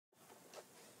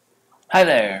Hi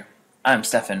there, I'm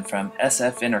Stefan from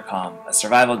SF Intercom, a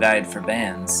survival guide for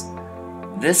bands.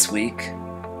 This week,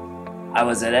 I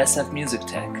was at SF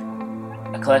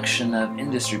MusicTech, a collection of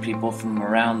industry people from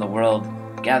around the world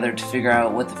gathered to figure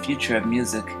out what the future of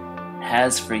music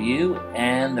has for you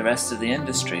and the rest of the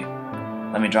industry.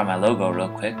 Let me draw my logo real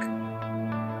quick.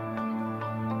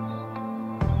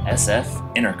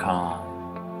 SF Intercom.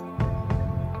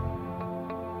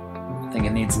 I think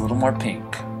it needs a little more pink.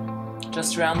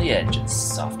 Just around the edges,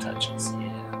 soft touches,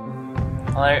 yeah.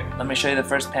 Alright, let me show you the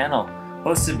first panel.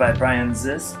 Hosted by Brian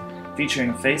Ziss,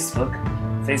 featuring Facebook.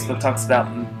 Facebook talks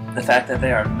about the fact that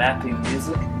they are mapping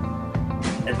music.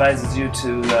 Advises you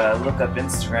to look up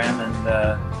Instagram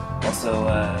and also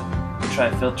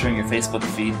try filtering your Facebook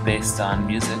feed based on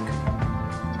music.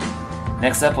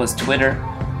 Next up was Twitter.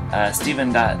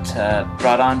 Stefan got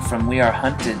brought on from We Are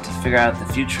Hunted to figure out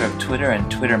the future of Twitter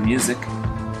and Twitter music.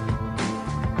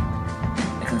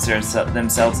 Consider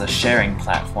themselves a sharing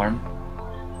platform.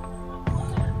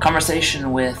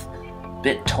 Conversation with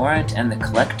BitTorrent and the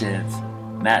Collective.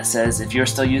 Matt says if you're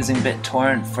still using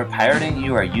BitTorrent for pirating,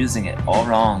 you are using it all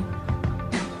wrong.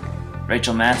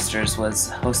 Rachel Masters was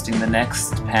hosting the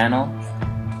next panel.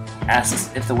 Asks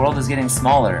if the world is getting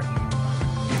smaller.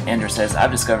 Andrew says,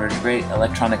 I've discovered great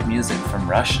electronic music from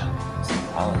Russia. So,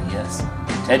 oh yes.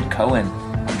 Ted Cohen.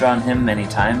 I've drawn him many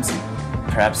times,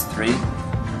 perhaps 3.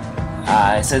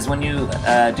 It says when you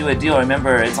do a deal,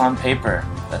 remember it's on paper,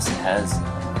 thus it has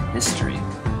history.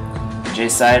 Jay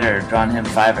Sider, drawn him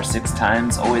 5 or 6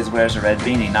 times, always wears a red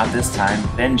beanie, not this time.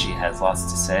 Benji has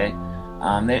lots to say.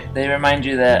 They remind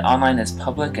you that online is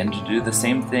public and to do the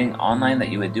same thing online that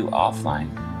you would do offline.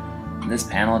 In this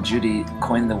panel, Judy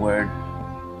coined the word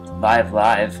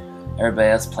live. Everybody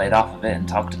else played off of it and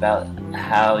talked about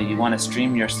how you want to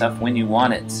stream your stuff when you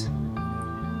want it.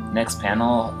 Next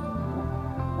panel,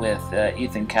 with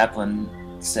Ethan Kaplan,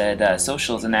 said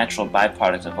social is a natural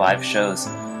byproduct of live shows.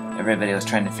 Everybody was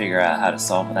trying to figure out how to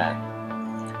solve that.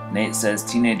 Nate says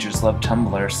teenagers love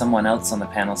Tumblr. Someone else on the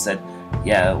panel said,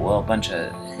 yeah, well, a bunch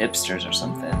of hipsters or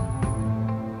something.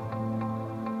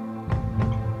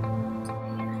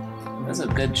 It was a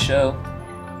good show.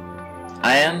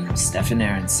 I am Stefan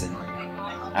Aronsen.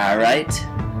 Alright,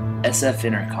 SF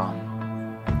Intercom.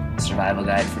 Survival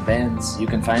guide for bands. You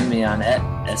can find me on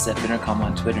SF Intercom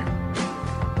on Twitter.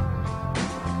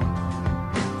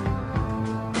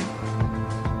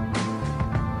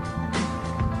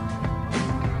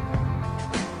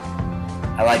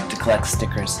 I like to collect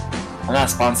stickers. I'm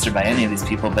not sponsored by any of these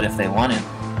people, but if they want it,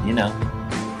 you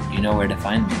know where to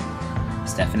find me.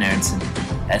 Stefan Aronsen,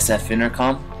 SF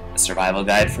Intercom, a survival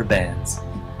guide for bands.